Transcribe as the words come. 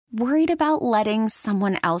Worried about letting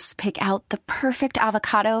someone else pick out the perfect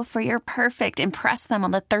avocado for your perfect impress them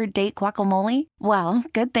on the third date guacamole? Well,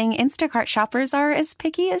 good thing Instacart shoppers are as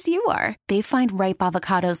picky as you are. They find ripe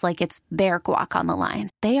avocados like it's their guac on the line.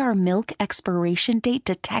 They are milk expiration date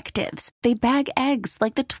detectives. They bag eggs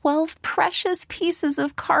like the 12 precious pieces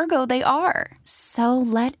of cargo they are. So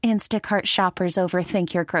let Instacart shoppers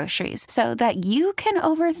overthink your groceries so that you can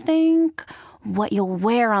overthink what you'll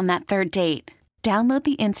wear on that third date. Download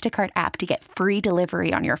the Instacart app to get free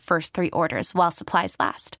delivery on your first 3 orders while supplies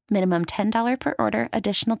last. Minimum $10 per order.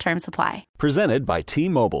 Additional terms apply. Presented by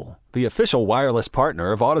T-Mobile, the official wireless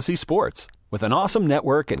partner of Odyssey Sports. With an awesome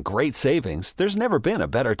network and great savings, there's never been a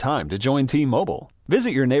better time to join T-Mobile. Visit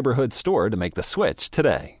your neighborhood store to make the switch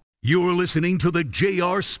today. You're listening to the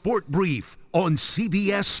JR Sport Brief on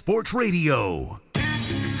CBS Sports Radio.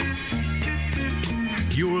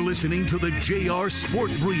 You're listening to the JR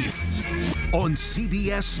Sport Brief on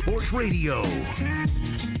CBS Sports Radio.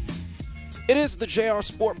 It is the JR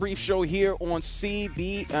Sport Brief Show here on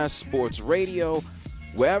CBS Sports Radio.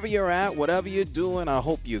 Wherever you're at, whatever you're doing, I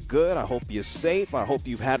hope you're good. I hope you're safe. I hope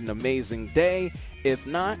you've had an amazing day. If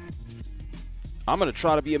not, I'm going to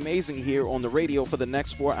try to be amazing here on the radio for the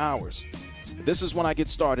next 4 hours. This is when I get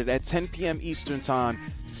started at 10 p.m. Eastern Time,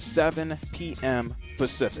 7 p.m.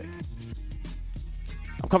 Pacific.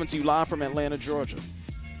 I'm coming to you live from Atlanta, Georgia.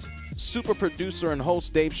 Super producer and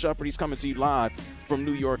host Dave Shepard, he's coming to you live from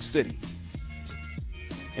New York City.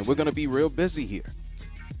 And we're going to be real busy here.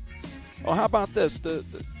 Oh, how about this? The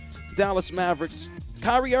Dallas Mavericks,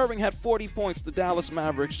 Kyrie Irving had 40 points. The Dallas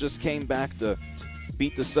Mavericks just came back to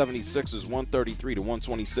beat the 76ers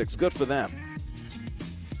 133-126. Good for them.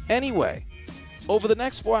 Anyway, over the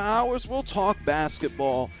next 4 hours, we'll talk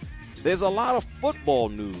basketball. There's a lot of football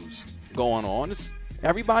news going on.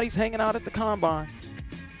 Everybody's hanging out at the Combine.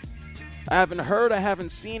 I haven't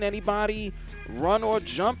seen anybody run or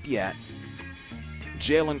jump yet.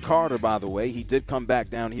 Jalen Carter, by the way, he did come back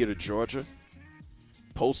down here to Georgia,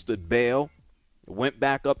 posted bail, went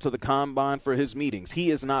back up to the Combine for his meetings. He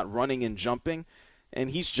is not running and jumping, and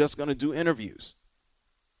he's just going to do interviews.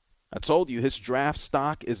 I told you his draft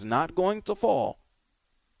stock is not going to fall.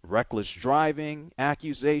 Reckless driving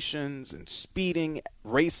accusations and speeding,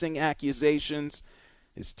 racing accusations.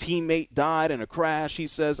 His teammate died in a crash. He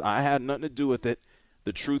says, I had nothing to do with it.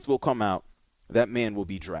 The truth will come out. That man will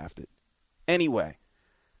be drafted. Anyway,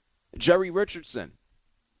 Jerry Richardson,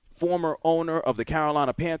 former owner of the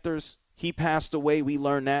Carolina Panthers, he passed away. We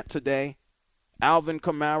learned that today. Alvin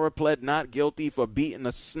Kamara pled not guilty for beating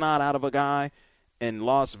the snot out of a guy in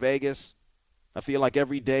Las Vegas. I feel like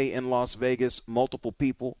every day in Las Vegas, multiple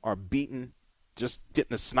people are beaten, just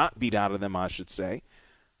getting the snot beat out of them, I should say.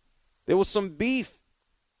 There was some beef.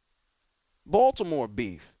 Baltimore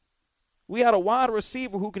beef. We had a wide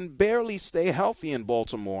receiver who can barely stay healthy in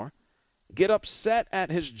Baltimore get upset at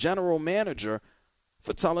his general manager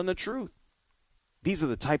for telling the truth. These are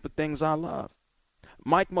the type of things I love.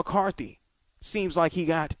 Mike McCarthy seems like he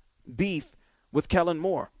got beef with Kellen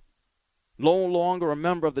Moore. No longer a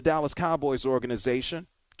member of the Dallas Cowboys organization,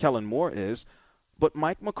 Kellen Moore is, but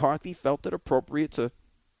Mike McCarthy felt it appropriate to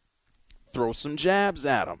throw some jabs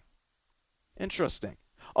at him. Interesting.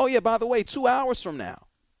 Oh, yeah, by the way, 2 hours from now,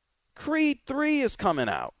 Creed 3 is coming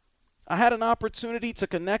out. I had an opportunity to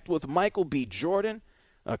connect with Michael B. Jordan,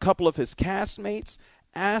 a couple of his castmates,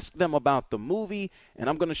 ask them about the movie, and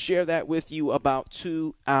I'm going to share that with you about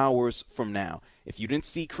 2 hours from now. If you didn't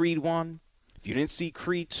see Creed 1, if you didn't see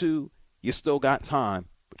Creed 2, you still got time.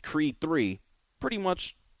 But Creed 3 pretty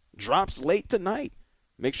much drops late tonight.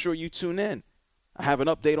 Make sure you tune in. I have an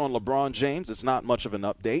update on LeBron James. It's not much of an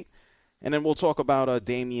update. And then we'll talk about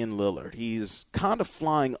Damian Lillard. He's kind of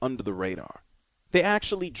flying under the radar. They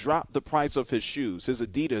actually dropped the price of his shoes, his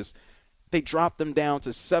Adidas. They dropped them down to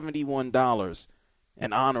 $71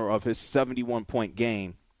 in honor of his 71-point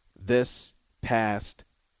game this past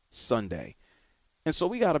Sunday. And so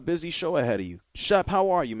we got a busy show ahead of you. Shep,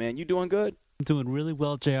 how are you, man? You doing good? I'm doing really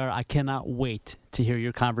well, JR. I cannot wait to hear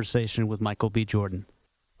your conversation with Michael B. Jordan.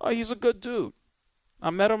 Oh, he's a good dude. I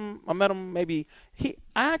met him maybe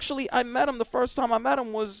I met him the first time I met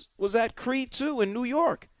him was at Creed 2 in New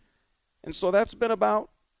York. And so that's been about,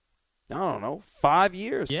 I don't know, 5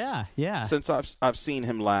 years. Yeah. Since I've seen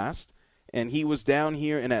him last. And he was down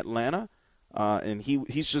here in Atlanta, and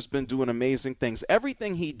he's just been doing amazing things.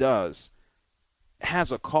 Everything he does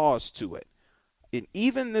has a cause to it. And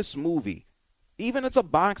even this movie, even it's a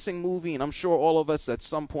boxing movie, and I'm sure all of us at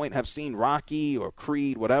some point have seen Rocky or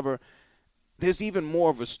Creed, whatever, there's even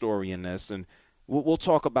more of a story in this, and we'll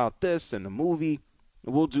talk about this and the movie.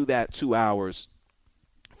 We'll do that 2 hours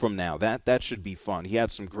from now. That should be fun. He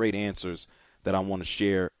had some great answers that I want to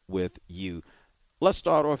share with you. Let's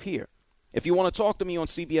start off here. If you want to talk to me on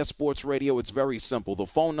CBS Sports Radio, it's very simple. The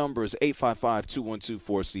phone number is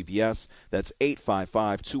 855-212-4CBS. That's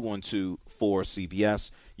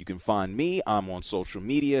 855-212-4CBS. You can find me. I'm on social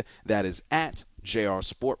media. That is at JR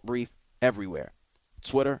Sport Brief everywhere.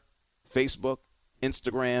 Twitter, Facebook,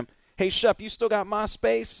 Instagram. Hey, Shep, you still got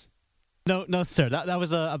MySpace? No, sir. That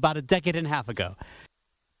was about a decade and a half ago.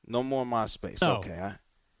 No more MySpace. No.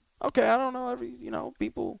 Okay. I don't know.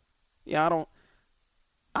 People. Yeah,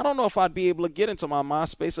 I don't know if I'd be able to get into my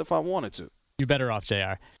MySpace if I wanted to. You're better off,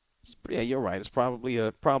 JR. Yeah, you're right. It's probably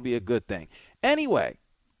a good thing. Anyway,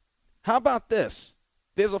 how about this?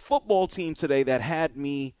 There's a football team today that had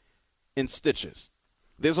me in stitches.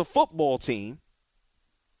 There's a football team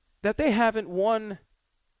that they haven't won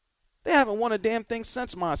a damn thing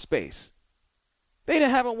since MySpace. They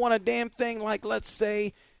haven't won a damn thing like, let's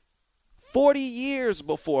say, 40 years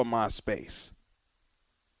before MySpace.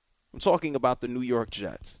 I'm talking about the New York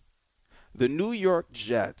Jets. The New York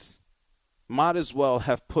Jets might as well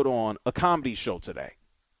have put on a comedy show today.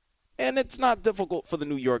 And it's not difficult for the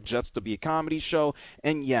New York Jets to be a comedy show.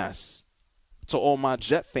 And yes, to all my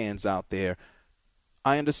Jet fans out there,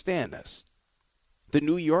 I understand this. The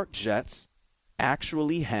New York Jets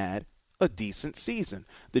actually had a decent season.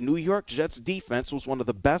 The New York Jets defense was one of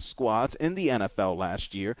the best squads in the NFL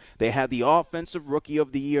last year. They had the offensive rookie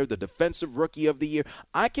of the year, the defensive rookie of the year.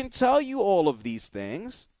 I can tell you all of these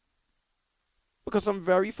things because I'm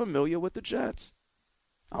very familiar with the Jets.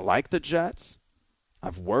 I like the Jets.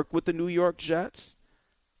 I've worked with the New York Jets.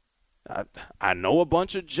 I know a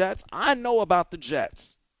bunch of Jets. I know about the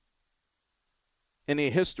Jets. And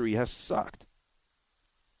their history has sucked.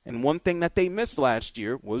 And one thing that they missed last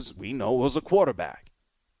year was a quarterback.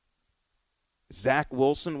 Zach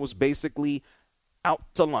Wilson was basically out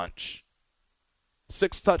to lunch.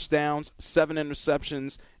 6 touchdowns, 7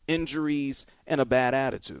 interceptions, injuries, and a bad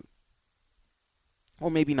attitude. Or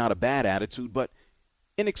maybe not a bad attitude, but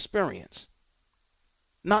inexperience.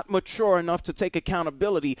 Not mature enough to take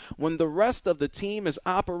accountability when the rest of the team is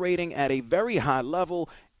operating at a very high level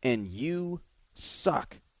and you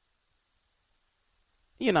suck.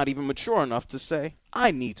 You're not even mature enough to say,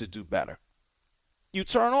 I need to do better. You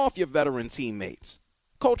turn off your veteran teammates.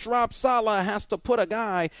 Coach Rob Saleh has to put a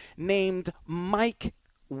guy named Mike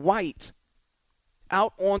White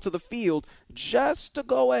out onto the field just to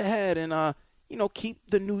go ahead and,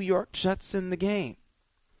 keep the New York Jets in the game.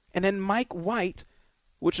 And then Mike White,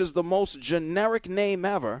 which is the most generic name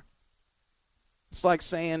ever, it's like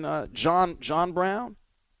saying John Brown.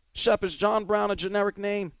 Shep, is John Brown a generic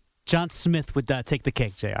name? John Smith would take the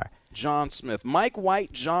cake, JR. John Smith. Mike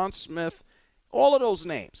White, John Smith, all of those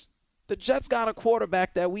names. The Jets got a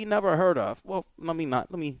quarterback that we never heard of. Well,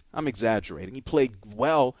 I'm exaggerating. He played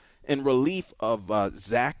well in relief of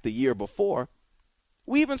Zach the year before.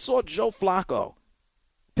 We even saw Joe Flacco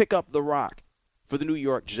pick up the rock for the New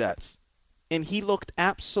York Jets. And he looked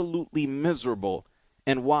absolutely miserable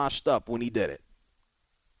and washed up when he did it.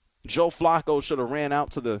 Joe Flacco should have ran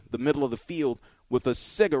out to the middle of the field with a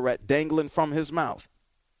cigarette dangling from his mouth.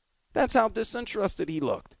 That's how disinterested he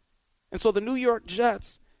looked. And so the New York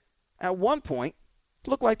Jets, at one point,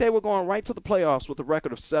 looked like they were going right to the playoffs with a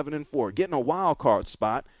record of 7-4, getting a wild card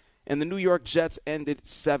spot, and the New York Jets ended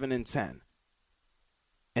 7-10.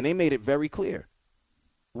 And they made it very clear.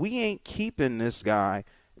 We ain't keeping this guy,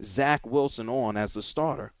 Zach Wilson, on as the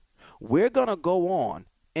starter. We're going to go on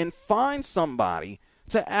and find somebody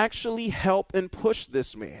to actually help and push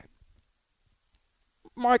this man.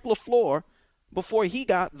 Mark LaFleur, before he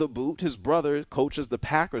got the boot, his brother coaches the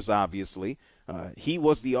Packers, obviously. He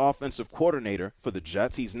was the offensive coordinator for the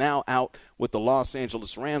Jets. He's now out with the Los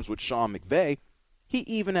Angeles Rams with Sean McVay. He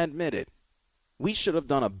even admitted, we should have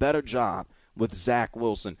done a better job with Zach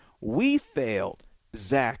Wilson. We failed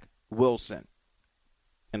Zach Wilson.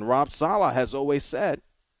 And Rob Saleh has always said,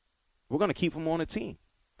 we're going to keep him on the team.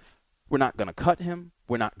 We're not going to cut him.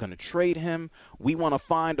 We're not going to trade him. We want to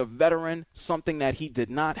find a veteran, something that he did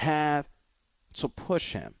not have, to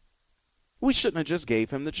push him. We shouldn't have just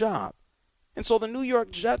gave him the job. And so the New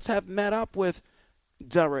York Jets have met up with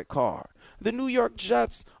Derek Carr. The New York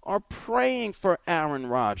Jets are praying for Aaron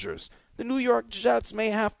Rodgers. The New York Jets may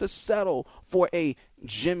have to settle for a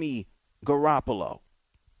Jimmy Garoppolo.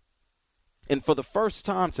 And for the first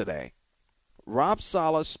time today, Rob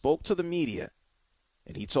Saleh spoke to the media,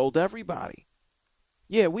 and he told everybody,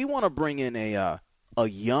 yeah, we want to bring in a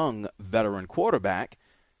young veteran quarterback,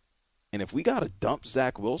 and if we got to dump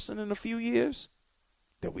Zach Wilson in a few years,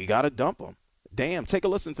 then we got to dump him. Damn, take a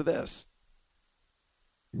listen to this.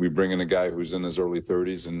 we bring in a guy who's in his early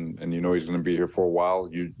 30s and he's going to be here for a while.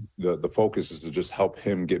 The focus is to just help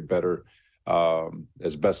him get better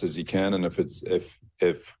as best as he can. And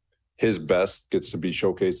if his best gets to be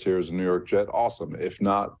showcased here as a New York Jet, awesome. If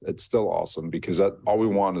not, it's still awesome, because all we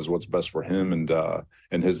want is what's best for him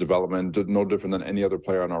and his development. No different than any other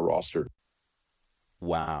player on our roster.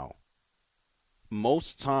 Wow.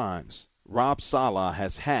 Most times, Rob Saleh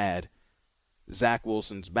has had Zach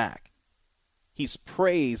Wilson's back. He's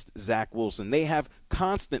praised Zach Wilson. They have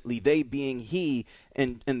constantly, they being he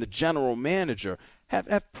and the general manager,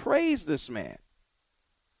 have praised this man.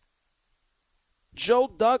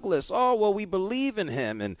 Joe Douglas, oh, well, we believe in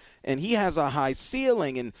him, and he has a high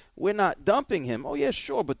ceiling, and we're not dumping him. Oh, yeah,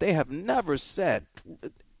 sure, but they have never said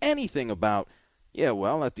anything about, yeah,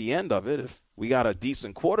 well, at the end of it, if we got a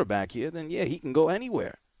decent quarterback here, then, yeah, he can go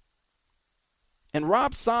anywhere. And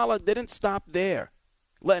Rob Saleh didn't stop there,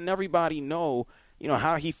 letting everybody know,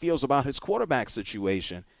 how he feels about his quarterback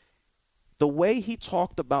situation. The way he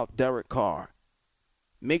talked about Derek Carr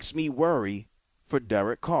makes me worry for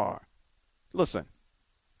Derek Carr. Listen.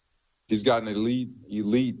 He's got an elite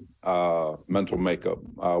mental makeup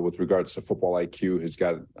with regards to football IQ. He's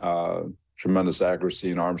got tremendous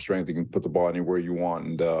accuracy and arm strength. He can put the ball anywhere you want.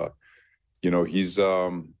 And, he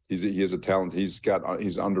has a talent.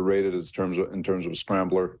 He's underrated in terms of a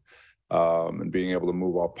scrambler and being able to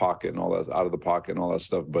move off pocket and all that, out of the pocket and all that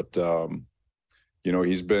stuff. But,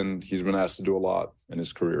 he's been asked to do a lot in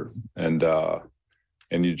his career. And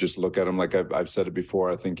you just look at him, like I've said it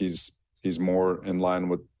before, I think he's more in line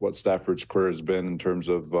with what Stafford's career has been in terms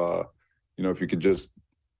of, if you could just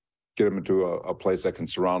get him into a place that can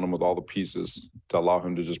surround him with all the pieces to allow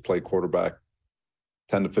him to just play quarterback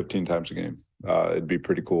 10 to 15 times a game. It'd be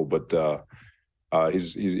pretty cool, but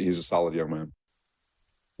he's a solid young man.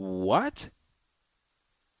 What?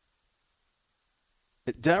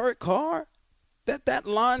 Derek Carr? That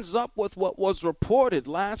lines up with what was reported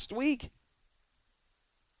last week.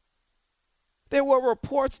 There were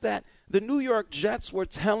reports that the New York Jets were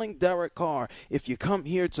telling Derek Carr, if you come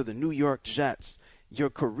here to the New York Jets, your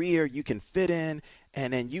career, you can fit in,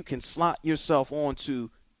 and then you can slot yourself onto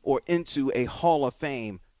or into a Hall of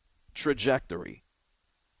Fame trajectory.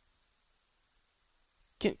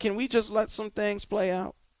 Can we just let some things play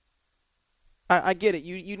out? I get it.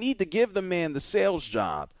 You need to give the man the sales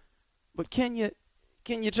job, but can you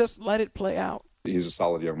just let it play out? He's a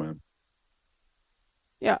solid young man.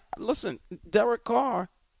 Yeah, listen, Derek Carr,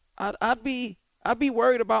 I'd be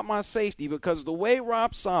worried about my safety, because the way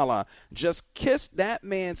Rob Saleh just kissed that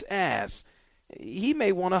man's ass, he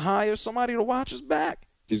may want to hire somebody to watch his back.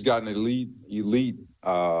 He's got an elite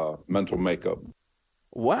mental makeup.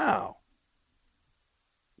 Wow.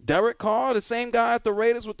 Derek Carr, the same guy at the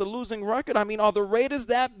Raiders with the losing record. I mean, are the Raiders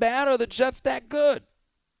that bad or are the Jets that good?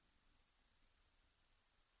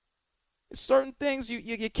 Certain things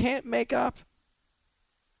you can't make up.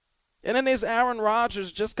 And then there's Aaron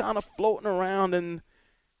Rodgers just kind of floating around in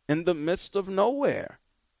the midst of nowhere.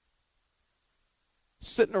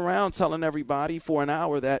 Sitting around telling everybody for an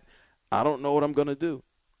hour that I don't know what I'm going to do.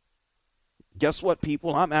 Guess what,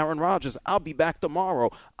 people? I'm Aaron Rodgers. I'll be back tomorrow.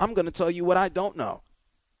 I'm going to tell you what I don't know.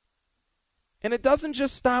 And it doesn't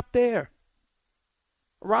just stop there.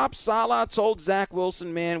 Rob Saleh told Zach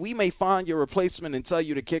Wilson, man, we may find your replacement and tell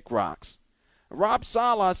you to kick rocks. Rob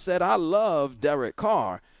Saleh said, I love Derek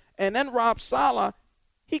Carr. And then Rob Saleh,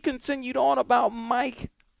 he continued on about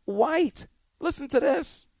Mike White. Listen to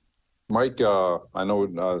this. Mike, I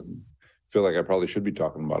know, feel like I probably should be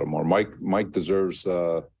talking about him more. Mike deserves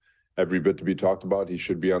every bit to be talked about. He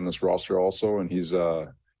should be on this roster also. And he's,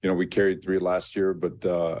 we carried 3 last year, but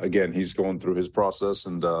again, he's going through his process,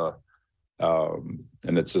 and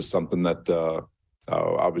it's just something that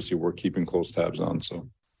obviously we're keeping close tabs on. So,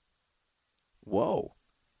 whoa,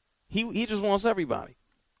 he just wants everybody.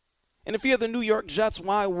 And if you're the New York Jets,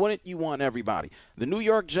 why wouldn't you want everybody? The New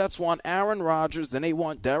York Jets want Aaron Rodgers, then they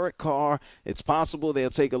want Derek Carr. It's possible they'll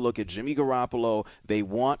take a look at Jimmy Garoppolo. They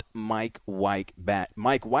want Mike White back,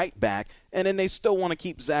 and then they still want to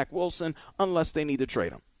keep Zach Wilson unless they need to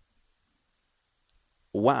trade him.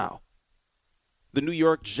 Wow. The New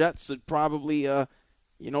York Jets should probably,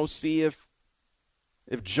 see if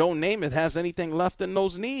Joe Namath has anything left in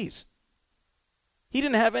those knees. He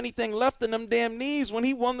didn't have anything left in them damn knees when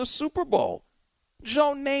he won the Super Bowl.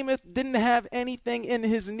 Joe Namath didn't have anything in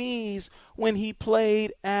his knees when he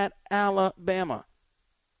played at Alabama.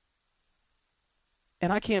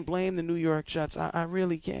 And I can't blame the New York Jets. I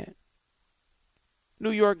really can't.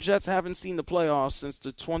 New York Jets haven't seen the playoffs since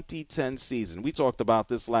the 2010 season. We talked about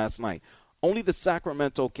this last night. Only the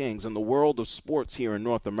Sacramento Kings in the world of sports here in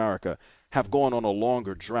North America have gone on a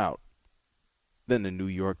longer drought than the New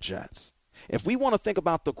York Jets. If we want to think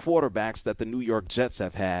about the quarterbacks that the New York Jets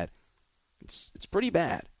have had, it's pretty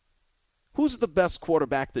bad. Who's the best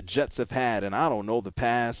quarterback the Jets have had in, I don't know, the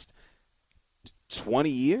past 20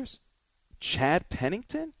 years? Chad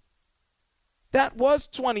Pennington? That was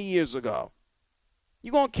 20 years ago.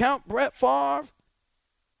 You going to count Brett Favre?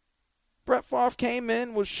 Brett Favre came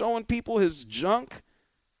in, was showing people his junk.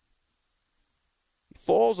 He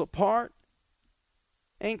falls apart.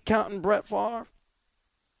 Ain't counting Brett Favre.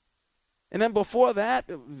 And then before that,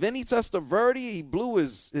 Vinny Testaverde, he blew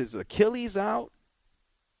his Achilles out.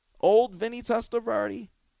 Old Vinny Testaverde.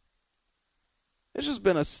 It's just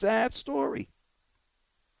been a sad story.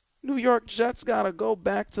 New York Jets got to go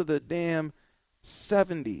back to the damn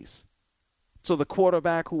 70s. To the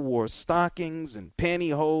quarterback who wore stockings and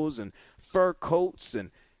pantyhose and fur coats,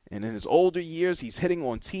 and in his older years, he's hitting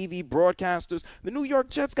on TV broadcasters. The New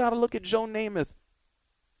York Jets got to look at Joe Namath.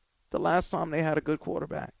 The last time they had a good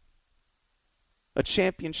quarterback. A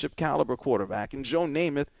championship caliber quarterback. And Joe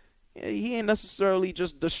Namath, he ain't necessarily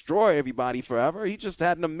just destroy everybody forever. He just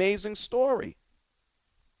had an amazing story.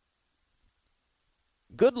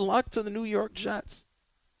 Good luck to the New York Jets.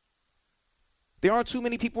 There aren't too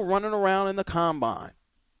many people running around in the combine,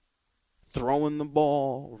 throwing the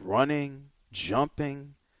ball, running,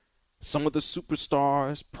 jumping. Some of the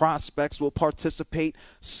superstars, prospects will participate.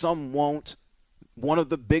 Some won't. One of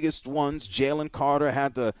the biggest ones, Jalen Carter,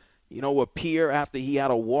 had to, appear after he had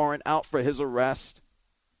a warrant out for his arrest.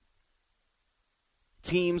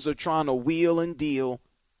 Teams are trying to wheel and deal.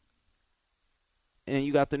 And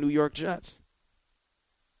you got the New York Jets.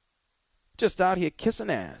 Just out here kissing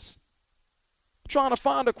ass. Trying to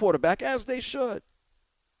find a quarterback, as they should.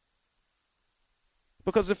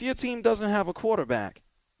 Because if your team doesn't have a quarterback,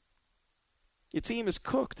 your team is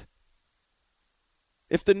cooked.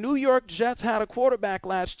 If the New York Jets had a quarterback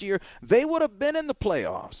last year, they would have been in the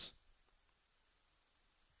playoffs.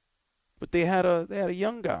 But they had a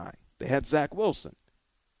young guy. They had Zach Wilson.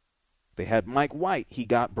 They had Mike White. He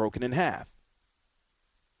got broken in half.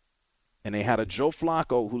 And they had a Joe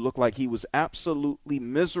Flacco who looked like he was absolutely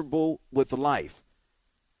miserable with life.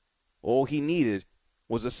 All he needed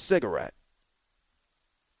was a cigarette.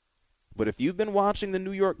 But if you've been watching the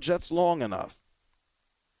New York Jets long enough,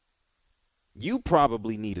 you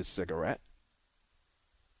probably need a cigarette.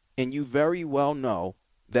 And you very well know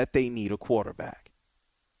that they need a quarterback.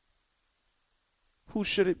 Who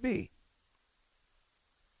should it be?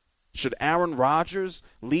 Should Aaron Rodgers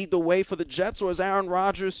lead the way for the Jets, or is Aaron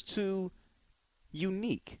Rodgers too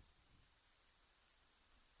unique?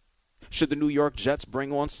 Should the New York Jets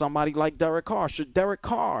bring on somebody like Derek Carr? Should Derek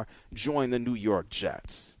Carr join the New York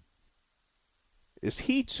Jets? Is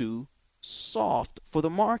he too soft for the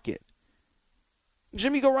market?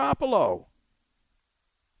 Jimmy Garoppolo.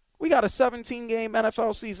 We got a 17-game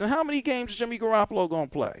NFL season. How many games is Jimmy Garoppolo going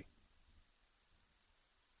to play?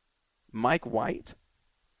 Mike White?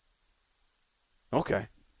 Okay.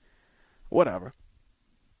 Whatever.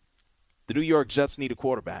 The New York Jets need a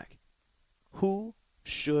quarterback. Who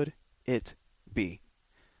should it be?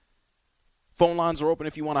 Phone lines are open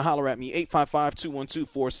if you want to holler at me.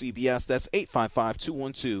 855-212-4CBS. That's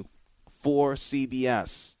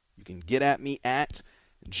 855-212-4CBS. You can get at me at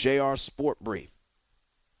JR Sport Brief.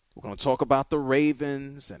 We're going to talk about the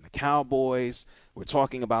Ravens and the Cowboys. We're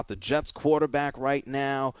talking about the Jets quarterback right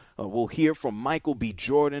now. We'll hear from Michael B.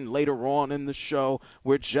 Jordan later on in the show.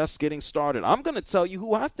 We're just getting started. I'm going to tell you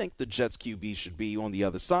who I think the Jets QB should be on the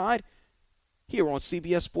other side here on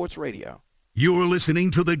CBS Sports Radio. You're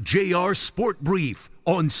listening to the JR Sport Brief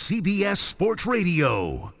on CBS Sports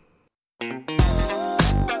Radio.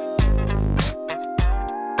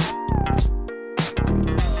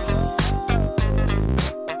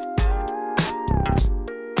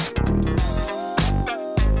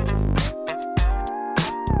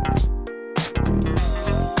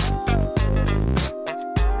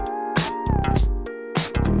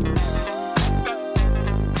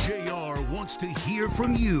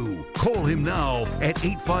 From you. Call him now at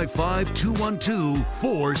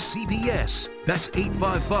 855-212-4CBS. That's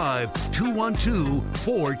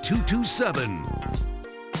 855-212-4227.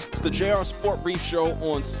 It's the JR Sport Brief Show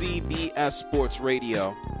on CBS Sports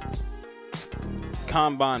Radio.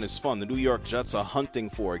 Combine is fun. The New York Jets are hunting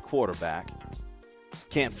for a quarterback.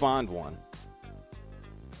 Can't find one.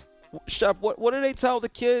 Shep, what do they tell the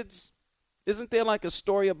kids? Isn't there like a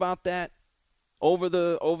story about that? Over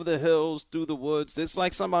the hills, through the woods. It's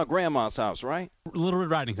like something about Grandma's house, right? Little Red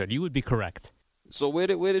Riding Hood. You would be correct. So where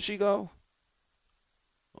did she go?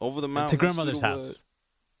 Over the mountains. To grandmother's house.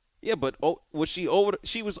 Yeah, but was she over?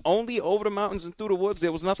 She was only over the mountains and through the woods.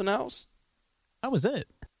 There was nothing else. That was it.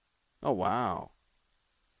 Oh, wow.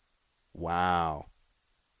 Wow.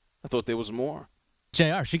 I thought there was more.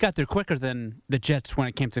 JR, she got there quicker than the Jets when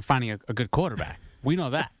it came to finding a good quarterback. We know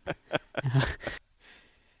that.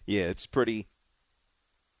 Yeah, it's pretty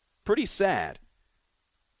sad.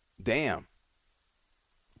 Damn.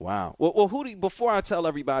 Wow. Well, before I tell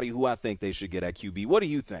everybody who I think they should get at QB, what do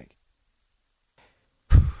you think?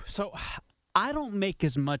 So I don't make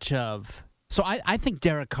as much of. So I think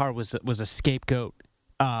Derek Carr was a scapegoat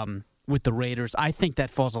with the Raiders. I think that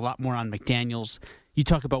falls a lot more on McDaniels. You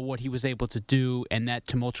talk about what he was able to do and that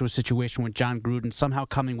tumultuous situation with John Gruden somehow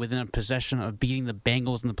coming within a possession of beating the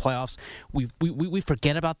Bengals in the playoffs. We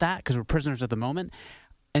forget about that because we're prisoners of the moment.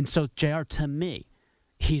 And so, JR, to me,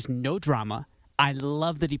 he's no drama. I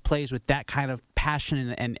love that he plays with that kind of passion,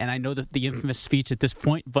 and I know the infamous speech at this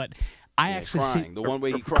point, but I actually crying, see the one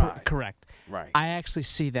where he cried. Correct. Right. I actually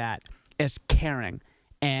see that as caring.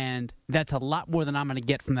 And that's a lot more than I'm going to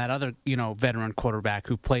get from that other, veteran quarterback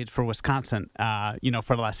who played for Wisconsin, for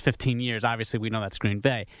the last 15 years. Obviously, we know that's Green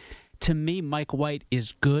Bay. To me, Mike White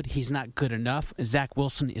is good. He's not good enough. Zach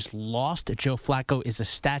Wilson is lost. Joe Flacco is a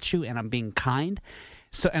statue, and I'm being kind.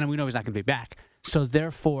 And we know he's not going to be back. So,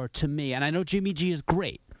 therefore, to me, and I know Jimmy G is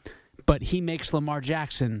great, but he makes Lamar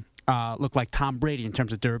Jackson look like Tom Brady in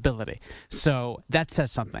terms of durability. So that says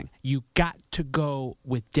something. You got to go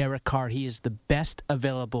with Derek Carr. He is the best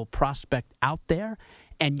available prospect out there,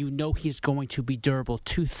 and you know he's going to be durable.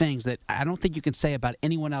 Two things that I don't think you can say about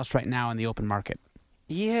anyone else right now in the open market.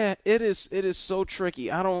 Yeah, it is so tricky.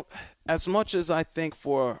 As much as I think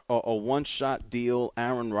for a one-shot deal,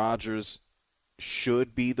 Aaron Rodgers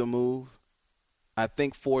should be the move. I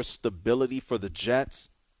think for stability for the Jets,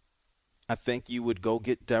 I think you would go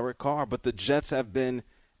get Derek Carr, but the Jets have been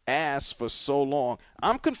ass for so long.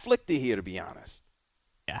 I'm conflicted here, to be honest.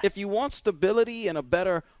 Yeah. If you want stability and a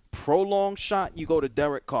better prolonged shot, you go to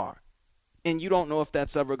Derek Carr. And you don't know if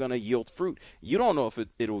that's ever going to yield fruit. You don't know if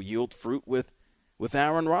it'll yield fruit with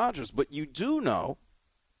Aaron Rodgers, but you do know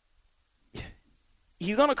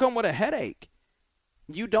he's going to come with a headache.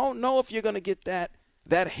 You don't know if you're going to get that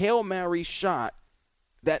Hail Mary shot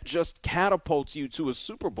that just catapults you to a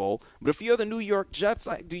Super Bowl. But if you're the New York Jets,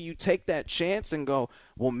 do you take that chance and go,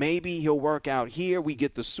 well, maybe he'll work out here, we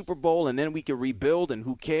get the Super Bowl, and then we can rebuild, and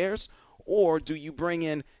who cares? Or do you bring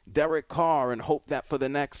in Derek Carr and hope that for the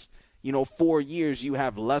next, 4 years you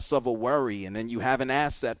have less of a worry, and then you have an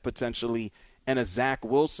asset potentially and a Zach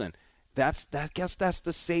Wilson? I guess that's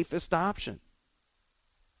the safest option.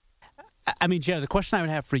 I mean, Jared, the question I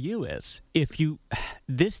would have for you is, if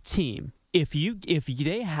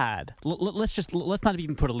they had, let's not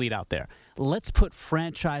even put a lead out there. Let's put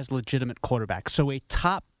franchise legitimate quarterback. So a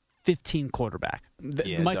top 15 quarterback. Mike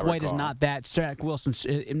Derek White Carr is not that. Zach Wilson,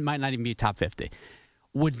 it might not even be top 50.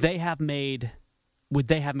 Would they have made the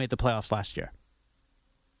playoffs last year?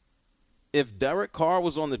 If Derek Carr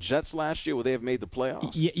was on the Jets last year, would they have made the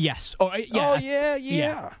playoffs? Yes. Yeah.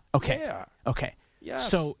 Yeah. Okay. Yeah. Okay. Yes.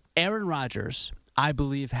 So Aaron Rodgers, I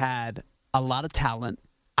believe, had a lot of talent.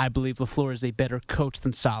 I believe LaFleur is a better coach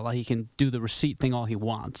than Saleh. He can do the receipt thing all he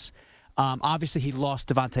wants. Obviously, he lost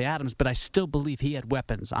Devontae Adams, but I still believe he had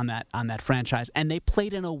weapons on that franchise. And they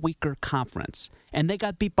played in a weaker conference. And they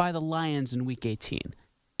got beat by the Lions in Week 18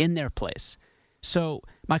 in their place. So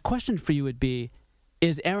my question for you would be,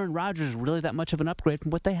 is Aaron Rodgers really that much of an upgrade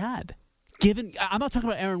from what they had? I'm not talking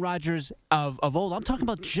about Aaron Rodgers of old. I'm talking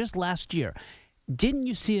about just last year. Didn't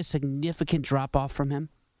you see a significant drop-off from him?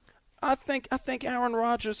 I think Aaron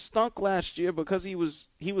Rodgers stunk last year because he was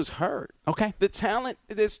hurt. Okay. The talent,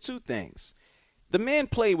 there's two things. The man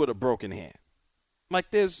played with a broken hand. Like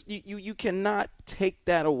you cannot take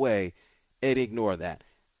that away and ignore that.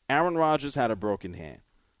 Aaron Rodgers had a broken hand.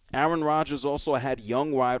 Aaron Rodgers also had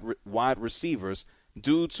young wide receivers,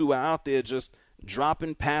 dudes who are out there just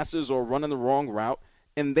dropping passes or running the wrong route,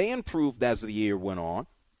 and they improved as the year went on.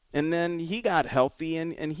 And then he got healthy,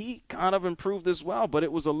 and he kind of improved as well, but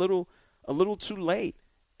it was a little too late.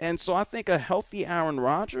 And so I think a healthy Aaron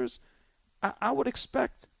Rodgers, I would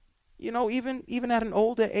expect, even at an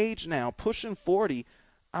older age now, pushing 40,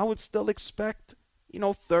 I would still expect,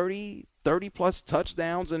 30-plus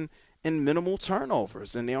touchdowns and minimal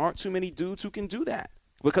turnovers. And there aren't too many dudes who can do that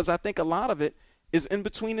because I think a lot of it is in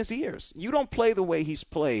between his ears. You don't play the way he's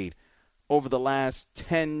played over the last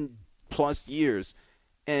 10-plus years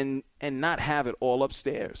and not have it all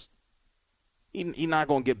upstairs. He's not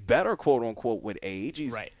going to get better, quote unquote, with age.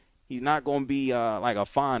 He's not going to be like a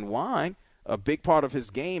fine wine. A big part of his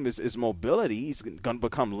game is mobility. He's going to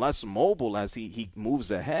become less mobile as he moves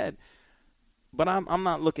ahead. But I'm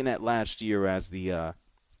not looking at last year as the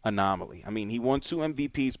anomaly. I mean, he won 2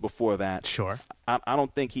 MVPs before that. Sure. I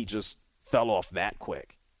don't think he just fell off that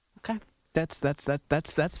quick. Okay. That's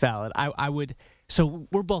valid. I would. So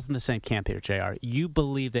we're both in the same camp here, JR. You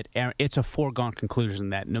believe that Aaron, it's a foregone conclusion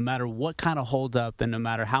that no matter what kind of holdup and no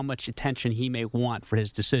matter how much attention he may want for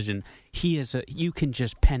his decision, you can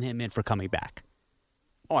just pen him in for coming back.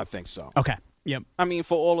 Oh, I think so. Okay. Yep. I mean,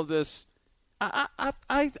 for all of this,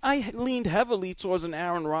 I leaned heavily towards an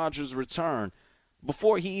Aaron Rodgers return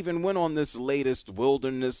before he even went on this latest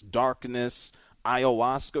wilderness, darkness,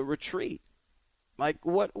 ayahuasca retreat. Like,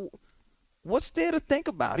 what's there to think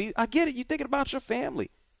about? I get it. You're thinking about your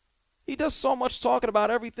family. He does so much talking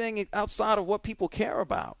about everything outside of what people care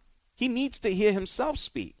about. He needs to hear himself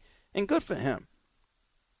speak, and good for him.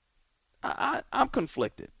 I'm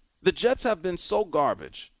conflicted. The Jets have been so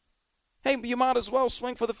garbage. Hey, you might as well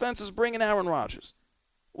swing for the fences, bring in Aaron Rodgers.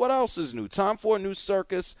 What else is new? Time for a new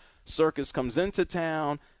circus. Circus comes into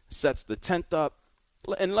town, sets the tent up,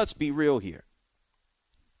 and let's be real here.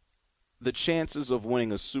 The chances of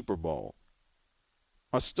winning a Super Bowl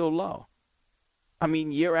are still low. I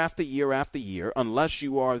mean, year after year after year, unless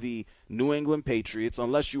you are the New England Patriots,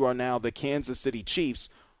 unless you are now the Kansas City Chiefs,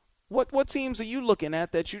 what teams are you looking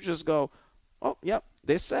at that you just go, oh, yep,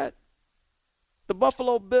 they're set? The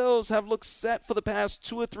Buffalo Bills have looked set for the past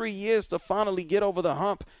 2 or 3 years to finally get over the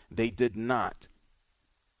hump. They did not.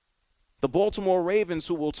 The Baltimore Ravens,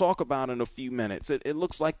 who we'll talk about in a few minutes, it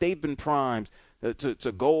looks like they've been primed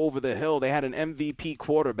to go over the hill. They had an MVP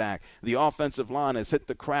quarterback. The offensive line has hit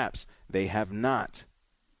the craps. They have not.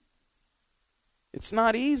 It's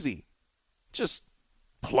not easy. Just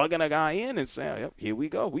plugging a guy in and saying, yep, here we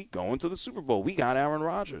go. We going to the Super Bowl. We got Aaron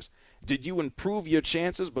Rodgers. Did you improve your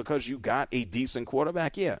chances because you got a decent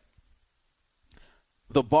quarterback? Yeah.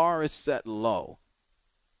 The bar is set low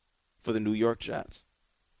for the New York Jets.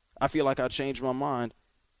 I feel like I change my mind,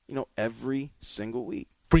 every single week.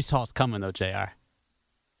 Breece Hall's coming, though, JR.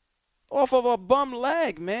 Off of a bum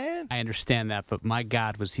leg, man. I understand that, but my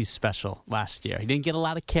God, was he special last year. He didn't get a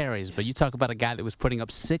lot of carries, but you talk about a guy that was putting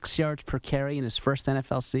up 6 yards per carry in his first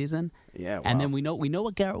NFL season. Yeah, wow. And then we know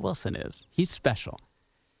what Garrett Wilson is. He's special.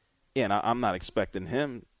 Yeah, and I'm not expecting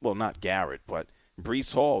him, well, not Garrett, but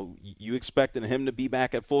Breece Hall, you expecting him to be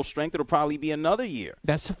back at full strength? It'll probably be another year.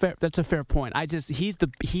 That's a fair point.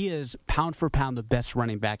 He is pound for pound the best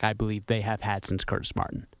running back I believe they have had since Curtis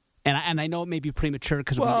Martin. And I know it may be premature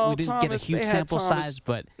because we didn't get a huge sample size,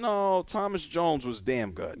 but no, Thomas Jones was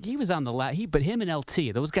damn good. He was on the but him and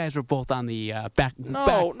LT, those guys were both on the back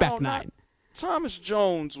nine. Thomas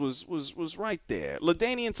Jones was right there.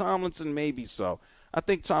 LaDainian Tomlinson maybe so. I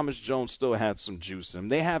think Thomas Jones still had some juice in him.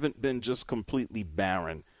 They haven't been just completely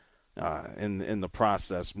barren in the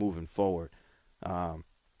process moving forward.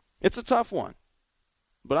 It's a tough one.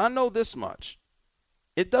 But I know this much.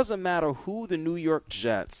 It doesn't matter who the New York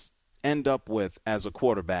Jets end up with as a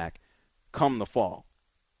quarterback come the fall.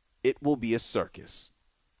 It will be a circus.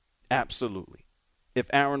 Absolutely. If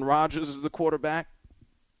Aaron Rodgers is the quarterback,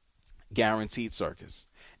 guaranteed circus.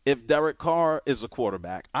 If Derek Carr is a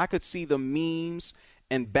quarterback, I could see the memes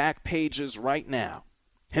and back pages right now.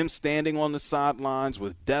 Him standing on the sidelines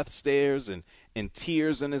with death stares and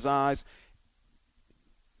tears in his eyes.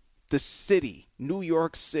 The city, New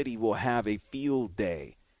York City, will have a field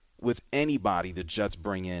day with anybody the Jets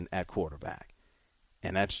bring in at quarterback.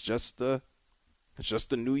 And that's just the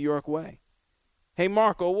New York way. Hey,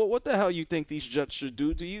 Marco, what the hell you think these Jets should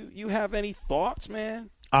do? Do you have any thoughts, man?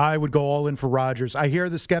 I would go all in for Rodgers. I hear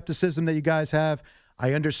the skepticism that you guys have.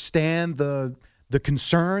 I understand the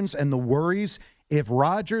concerns and the worries. If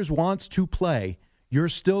Rodgers wants to play, you're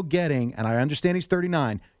still getting, and I understand he's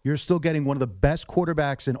 39, you're still getting one of the best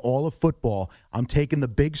quarterbacks in all of football. I'm taking the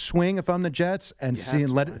big swing if I'm the Jets and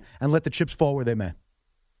let the chips fall where they may.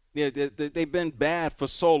 Yeah, they've been bad for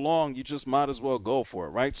so long, you just might as well go for it,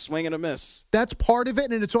 right? Swing and a miss. That's part of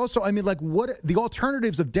it, and it's also, what the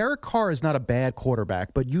alternatives of Derek Carr is not a bad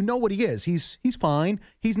quarterback, but you know what he is. He's fine.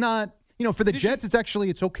 He's not, for the Jets,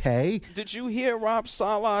 it's okay. Did you hear Rob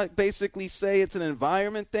Saleh basically say it's an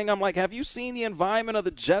environment thing? I'm like, have you seen the environment of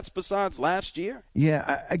the Jets besides last year?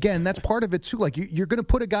 Yeah, again, that's part of it, too. Like, you're going to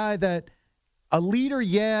put a guy that – a leader,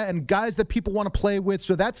 yeah, and guys that people want to play with,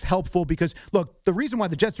 so that's helpful because, look, the reason why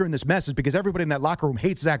the Jets are in this mess is because everybody in that locker room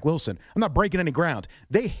hates Zach Wilson. I'm not breaking any ground.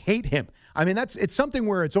 They hate him. It's something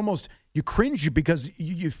where it's almost you cringe because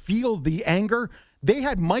you feel the anger. They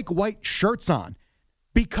had Mike White shirts on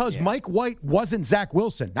because Mike White wasn't Zach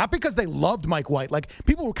Wilson, not because they loved Mike White. Like,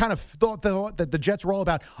 people were kind of thought that the Jets were all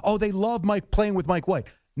about, they love playing with Mike White.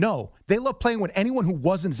 No, they love playing with anyone who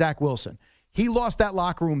wasn't Zach Wilson. He lost that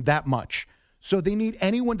locker room that much. So they need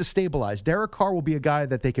anyone to stabilize. Derek Carr will be a guy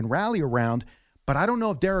that they can rally around, but I don't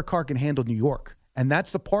know if Derek Carr can handle New York. And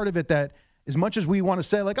that's the part of it that, as much as we want to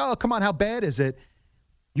say, like, oh, come on, how bad is it?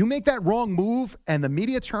 You make that wrong move and the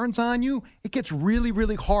media turns on you, it gets really,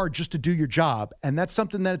 really hard just to do your job. And that's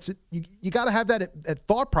something that you got to have that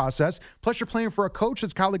thought process. Plus, you're playing for a coach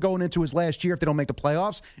that's probably going into his last year if they don't make the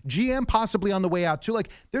playoffs. GM possibly on the way out, too. Like,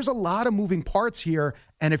 there's a lot of moving parts here.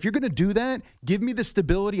 And if you're going to do that, give me the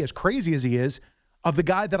stability, as crazy as he is, of the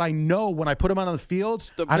guy that I know when I put him out on the field,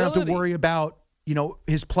 I don't have to worry about,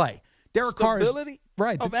 his play. Derek Carr is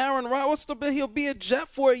right. Of Aaron Rodgers, he'll be a Jet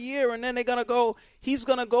for a year, and then he's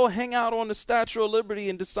gonna go hang out on the Statue of Liberty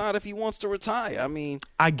and decide if he wants to retire. I mean,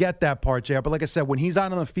 I get that part, JR, but like I said, when he's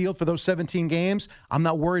out on the field for those 17 games, I'm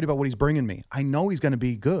not worried about what he's bringing me. I know he's going to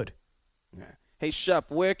be good. Yeah. Hey,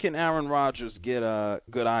 Shep, where can Aaron Rodgers get a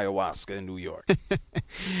good ayahuasca in New York?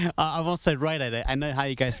 I won't say right at it. I know how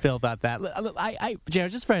you guys feel about that. JR,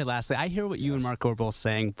 just very lastly, I hear what you and Marco are both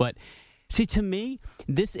saying, but see, to me,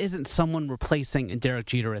 this isn't someone replacing Derek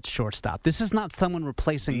Jeter at shortstop. This is not someone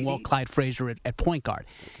replacing Walt Clyde Frazier at point guard.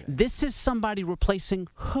 Okay. This is somebody replacing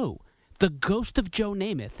who? The ghost of Joe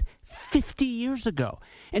Namath 50 years ago.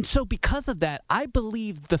 And so because of that, I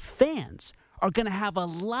believe the fans are going to have a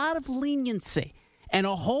lot of leniency and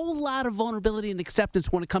a whole lot of vulnerability and acceptance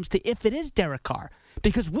when it comes to if it is Derek Carr.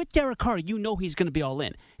 Because with Derek Carr, you know he's going to be all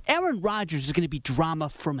in. Aaron Rodgers is going to be drama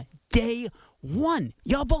from day one.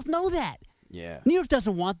 Y'all both know that. Yeah. New York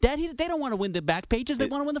doesn't want that. They don't want to win the back pages. They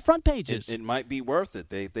want to win the front pages. It might be worth it.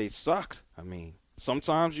 They sucked. I mean,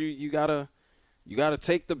 sometimes you gotta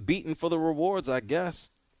take the beating for the rewards, I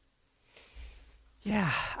guess.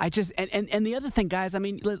 Yeah, and the other thing, guys, I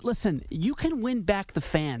mean, listen, you can win back the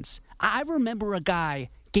fans. I remember a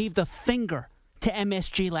guy gave the finger to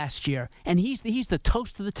MSG last year, and he's the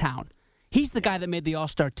toast of the town. He's the guy that made the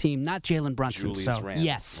All-Star team, not Jalen Brunson. Julius Randle.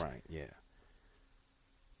 Yes. Right, yeah.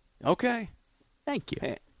 Okay. Thank you.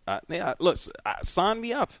 Hey, look, sign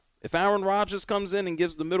me up. If Aaron Rodgers comes in and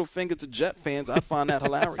gives the middle finger to Jet fans, I'd find that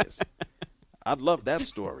hilarious. I'd love that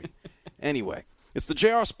story. Anyway, it's the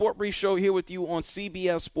JR Sport Brief Show here with you on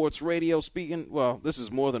CBS Sports Radio. This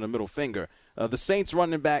is more than a middle finger. The Saints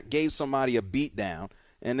running back gave somebody a beat down.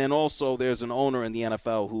 And then also there's an owner in the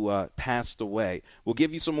NFL who passed away. We'll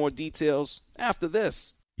give you some more details after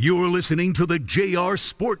this. You're listening to the JR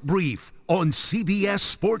Sport Brief on CBS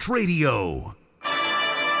Sports Radio.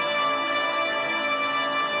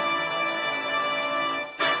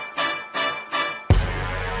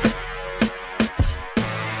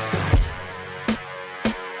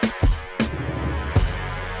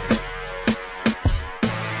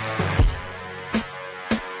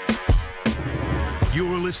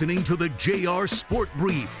 Listening to the JR Sport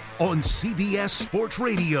Brief on CBS Sports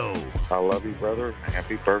Radio. I love you, brother.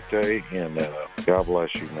 Happy birthday, and God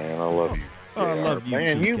bless you, man. I love you. I love you,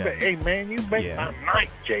 man. too, Hey, man, you make my night,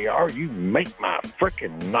 JR. You make my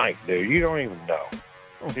freaking night, dude. You don't even know.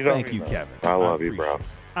 Thank you, Kevin. I love you, bro.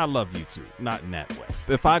 I love you, too. Not in that way.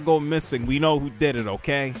 If I go missing, we know who did it,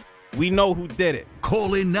 okay? We know who did it.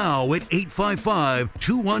 Call in now at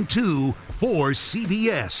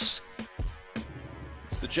 855-212-4CBS.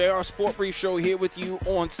 It's the JR Sport Brief Show here with you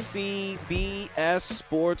on CBS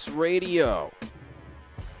Sports Radio.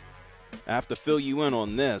 I have to fill you in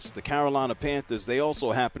on this. The Carolina Panthers, they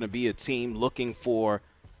also happen to be a team looking for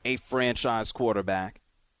a franchise quarterback.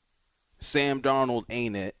 Sam Darnold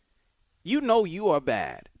ain't it. You know you are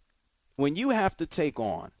bad when you have to take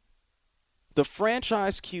on the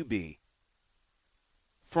franchise QB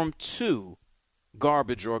from two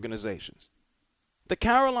garbage organizations. The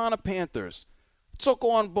Carolina Panthers took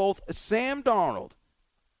on both Sam Darnold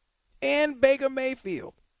and Baker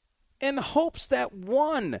Mayfield in hopes that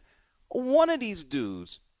one of these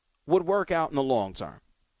dudes would work out in the long term.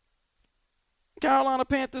 Carolina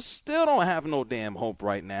Panthers still don't have no damn hope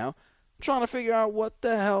right now. I'm trying to figure out what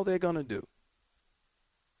the hell they're going to do.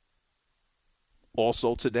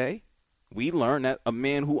 Also today, we learned that a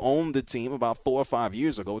man who owned the team about 4 or 5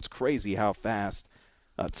 years ago, it's crazy how fast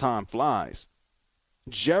time flies,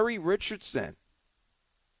 Jerry Richardson,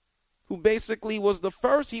 who basically was the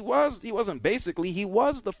first, he was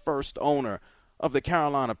the first owner of the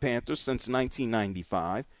Carolina Panthers since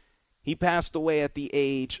 1995. He passed away at the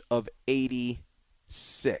age of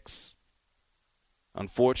 86.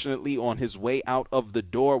 Unfortunately, on his way out of the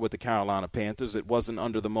door with the Carolina Panthers, it wasn't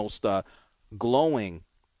under the most glowing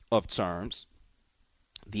of terms.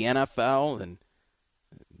 The NFL and,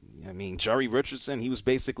 Jerry Richardson, he was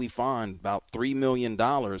basically fined about $3 million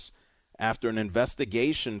after an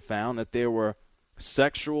investigation found that there were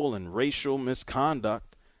sexual and racial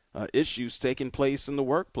misconduct issues taking place in the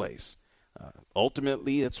workplace.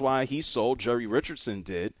 Ultimately, that's why he sold. Jerry Richardson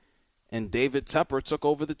did, and David Tepper took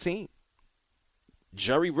over the team.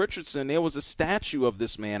 Jerry Richardson, there was a statue of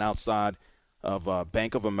this man outside of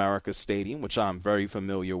Bank of America Stadium, which I'm very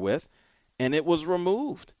familiar with, and it was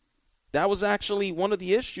removed. That was actually one of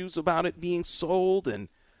the issues about it being sold, and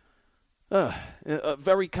a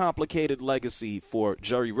very complicated legacy for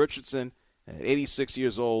Jerry Richardson. At 86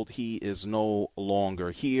 years old, he is no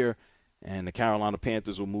longer here, and the Carolina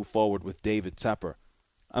Panthers will move forward with David Tepper.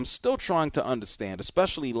 I'm still trying to understand,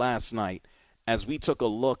 especially last night, as we took a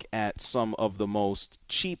look at some of the most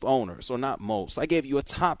cheap owners, or not most. I gave you a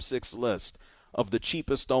top 6 list of the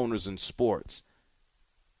cheapest owners in sports.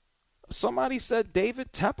 Somebody said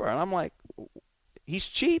David Tepper, and I'm like, he's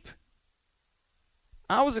cheap?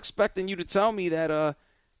 I was expecting you to tell me that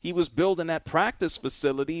he was building that practice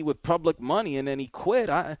facility with public money and then he quit.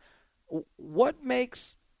 What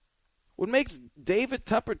makes David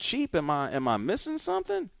Tepper cheap? Am I missing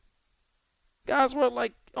something? Guys worth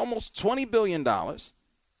like almost $20 billion.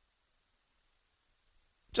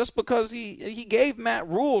 Just because he gave Matt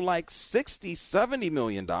Rule like $60, $70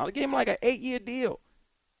 million. He gave him like an 8-year deal.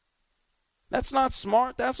 That's not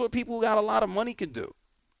smart. That's what people who got a lot of money can do.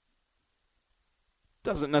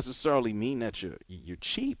 Doesn't necessarily mean that you're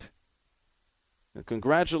cheap. And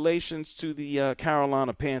congratulations to the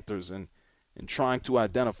Carolina Panthers in trying to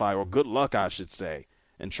identify, or good luck, I should say,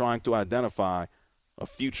 in trying to identify a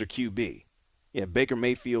future QB. Yeah, Baker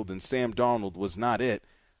Mayfield and Sam Darnold was not it.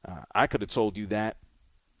 I could have told you that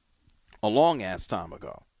a long-ass time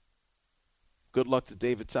ago. Good luck to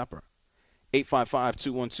David Tepper.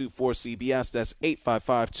 855-212-4CBS. That's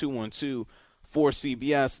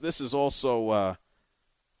 855-212-4CBS. This is also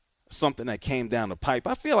something that came down the pipe.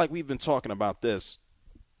 I feel like we've been talking about this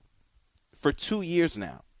for 2 years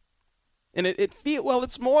now. And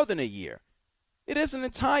it's more than a year. It is an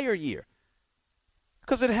entire year.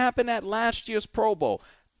 Because it happened at last year's Pro Bowl.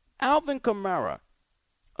 Alvin Kamara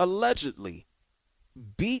allegedly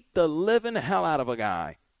beat the living hell out of a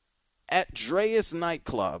guy at Dreas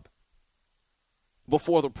nightclub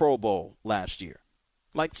before the Pro Bowl last year.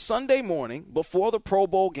 Like Sunday morning, before the Pro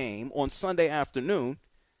Bowl game on Sunday afternoon,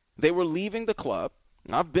 they were leaving the club.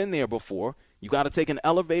 I've been there before. You got to take an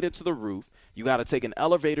elevator to the roof. You got to take an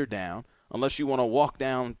elevator down, unless you want to walk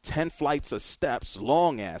down 10 flights of steps,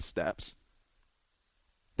 long-ass steps.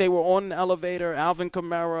 They were on an elevator. Alvin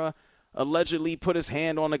Kamara allegedly put his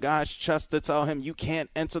hand on the guy's chest to tell him, you can't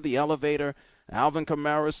enter the elevator. Alvin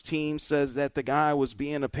Kamara's team says that the guy was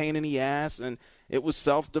being a pain in the ass, and it was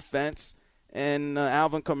self-defense. And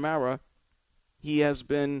Alvin Kamara, he has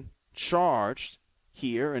been charged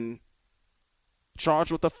here and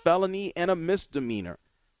charged with a felony and a misdemeanor,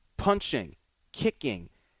 punching, kicking,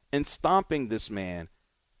 and stomping this man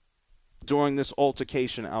during this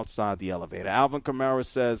altercation outside the elevator. Alvin Kamara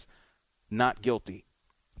says not guilty.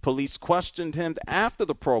 Police questioned him after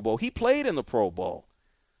the Pro Bowl. He played in the Pro Bowl.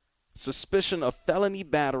 Suspicion of felony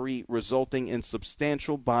battery resulting in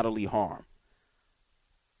substantial bodily harm.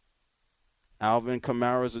 Alvin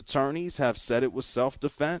Kamara's attorneys have said it was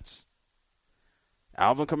self-defense.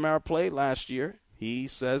 Alvin Kamara played last year. He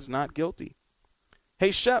says not guilty.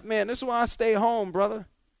 Hey, Shep, man, this is why I stay home, brother.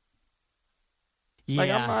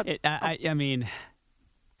 Yeah, I mean,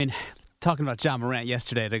 talking about John Morant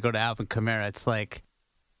yesterday to go to Alvin Kamara, it's like,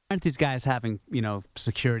 aren't these guys having,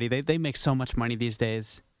 security? They make so much money these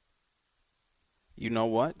days. You know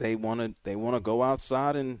what? They want to go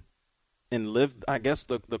outside and live, I guess,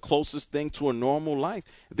 the closest thing to a normal life.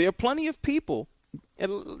 There are plenty of people,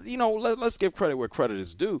 and let's give credit where credit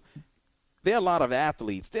is due. There are a lot of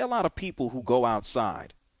athletes. There are a lot of people who go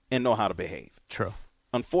outside and know how to behave. True.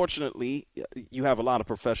 Unfortunately, you have a lot of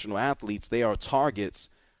professional athletes. They are targets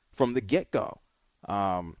from the get-go.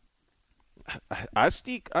 I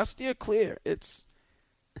steer clear. It's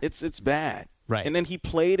bad. Right. And then he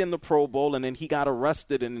played in the Pro Bowl, and then he got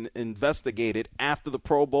arrested and investigated after the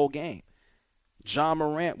Pro Bowl game. John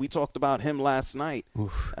Morant, we talked about him last night.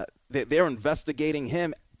 They're investigating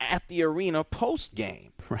him at the arena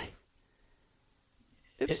post-game. Right.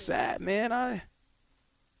 It's sad, man.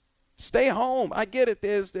 Stay home. I get it.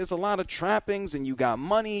 There's a lot of trappings, and you got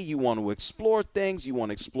money. You want to explore things. You want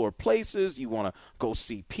to explore places. You want to go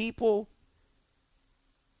see people.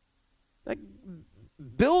 Like,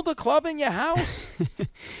 build a club in your house.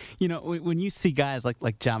 When you see guys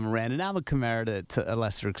like John Morant and Alvin Kamara to a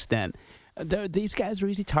lesser extent, these guys are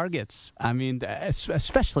easy targets. I mean,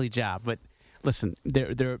 especially Ja. But listen,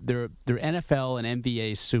 they're NFL and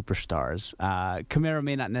NBA superstars. Kamara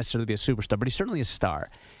may not necessarily be a superstar, but he's certainly a star.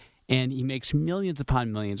 And he makes millions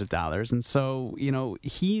upon millions of dollars. And so,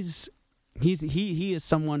 he's he is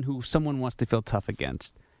someone who someone wants to feel tough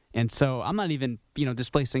against. And so I'm not even,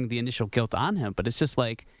 displacing the initial guilt on him, but it's just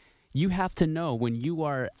like you have to know when you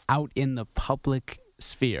are out in the public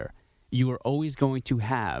sphere, you are always going to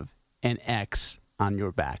have an X on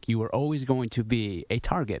your back. You are always going to be a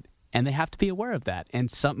target, and they have to be aware of that.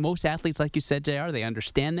 And most athletes, like you said, JR, they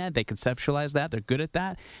understand that. They conceptualize that. They're good at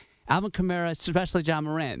that. Alvin Kamara, especially John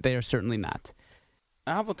Morant, they are certainly not.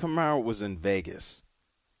 Alvin Kamara was in Vegas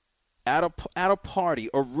at a party,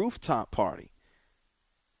 a rooftop party.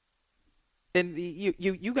 And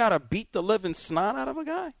you got to beat the living snot out of a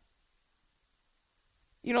guy?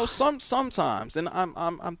 Sometimes, and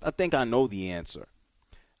I think I know the answer.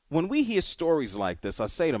 When we hear stories like this, I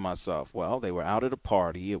say to myself, well, they were out at a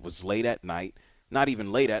party. It was late at night. Not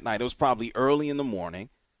even late at night. It was probably early in the morning.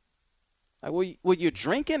 Like, were you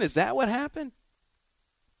drinking? Is that what happened?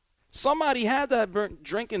 Somebody had to have been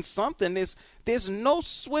drinking something. There's no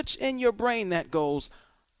switch in your brain that goes,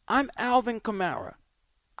 I'm Alvin Kamara.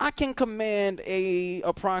 I can command a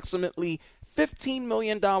approximately $15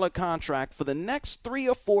 million contract for the next 3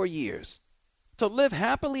 or 4 years to live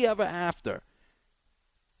happily ever after.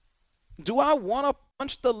 Do I want to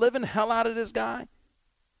punch the living hell out of this guy?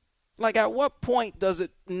 Like, at what point does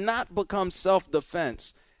it not become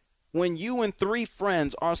self-defense when you and 3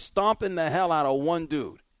 friends are stomping the hell out of one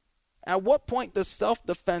dude? At what point does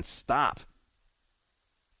self-defense stop?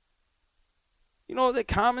 The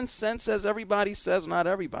common sense, as everybody says, not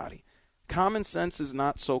everybody. Common sense is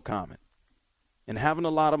not so common. And having a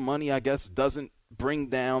lot of money, I guess, doesn't bring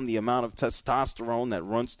down the amount of testosterone that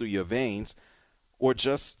runs through your veins, or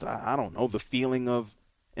just, I don't know, the feeling of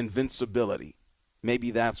invincibility.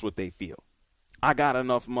 Maybe that's what they feel. I got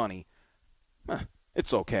enough money.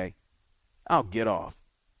 It's okay. I'll get off.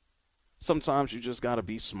 Sometimes you just got to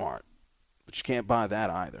be smart. But you can't buy that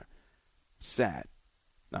either. Sad.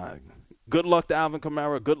 Good luck to Alvin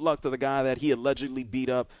Kamara. Good luck to the guy that he allegedly beat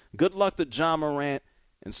up. Good luck to John Morant.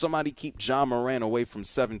 And somebody keep John Morant away from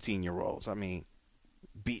 17-year-olds. I mean,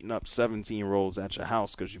 beating up 17-year-olds at your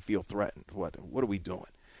house because you feel threatened. What are we doing?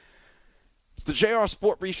 It's the JR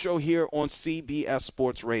Sport Brief Show here on CBS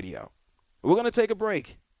Sports Radio. We're going to take a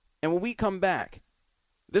break. And when we come back,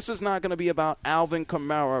 this is not going to be about Alvin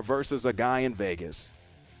Kamara versus a guy in Vegas.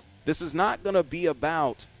 This is not going to be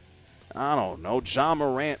about, I don't know, John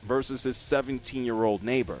Morant versus his 17-year-old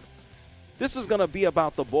neighbor. This is going to be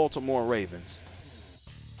about the Baltimore Ravens.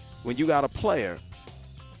 When you got a player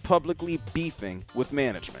publicly beefing with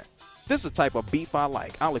management. This is the type of beef I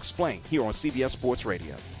like. I'll explain here on CBS Sports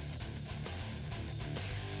Radio.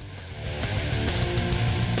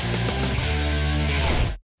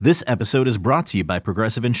 This episode is brought to you by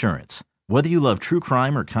Progressive Insurance. Whether you love true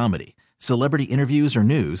crime or comedy, celebrity interviews or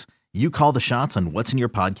news, you call the shots on what's in your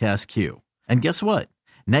podcast queue. And guess what?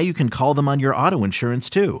 Now you can call them on your auto insurance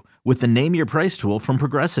too with the Name Your Price tool from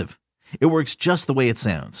Progressive. It works just the way it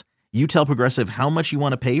sounds. You tell Progressive how much you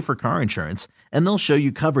want to pay for car insurance, and they'll show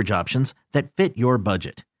you coverage options that fit your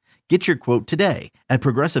budget. Get your quote today at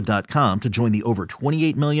Progressive.com to join the over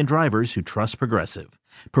 28 million drivers who trust Progressive.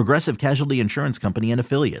 Progressive Casualty Insurance Company and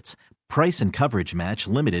Affiliates. Price and coverage match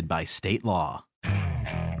limited by state law.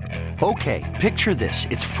 Okay, picture this.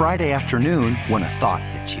 It's Friday afternoon when a thought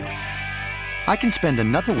hits you. I can spend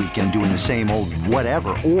another weekend doing the same old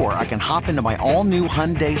whatever, or I can hop into my all-new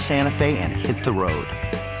Hyundai Santa Fe and hit the road.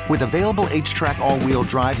 With available H-Track all-wheel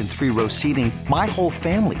drive and 3-row seating, my whole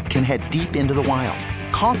family can head deep into the wild.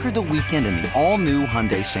 Conquer the weekend in the all-new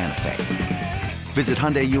Hyundai Santa Fe. Visit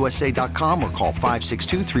HyundaiUSA.com or call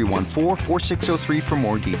 562-314-4603 for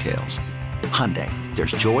more details. Hyundai,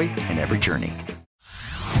 there's joy in every journey.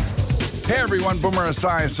 Hey everyone, Boomer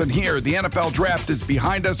Esiason here. The NFL Draft is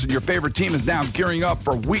behind us and your favorite team is now gearing up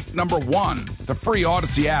for week number 1. The free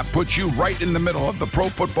Odyssey app puts you right in the middle of the pro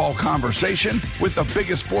football conversation with the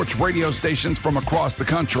biggest sports radio stations from across the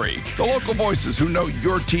country. The local voices who know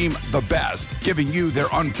your team the best, giving you their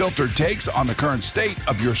unfiltered takes on the current state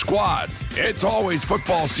of your squad. It's always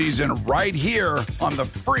football season right here on the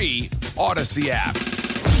free Odyssey app.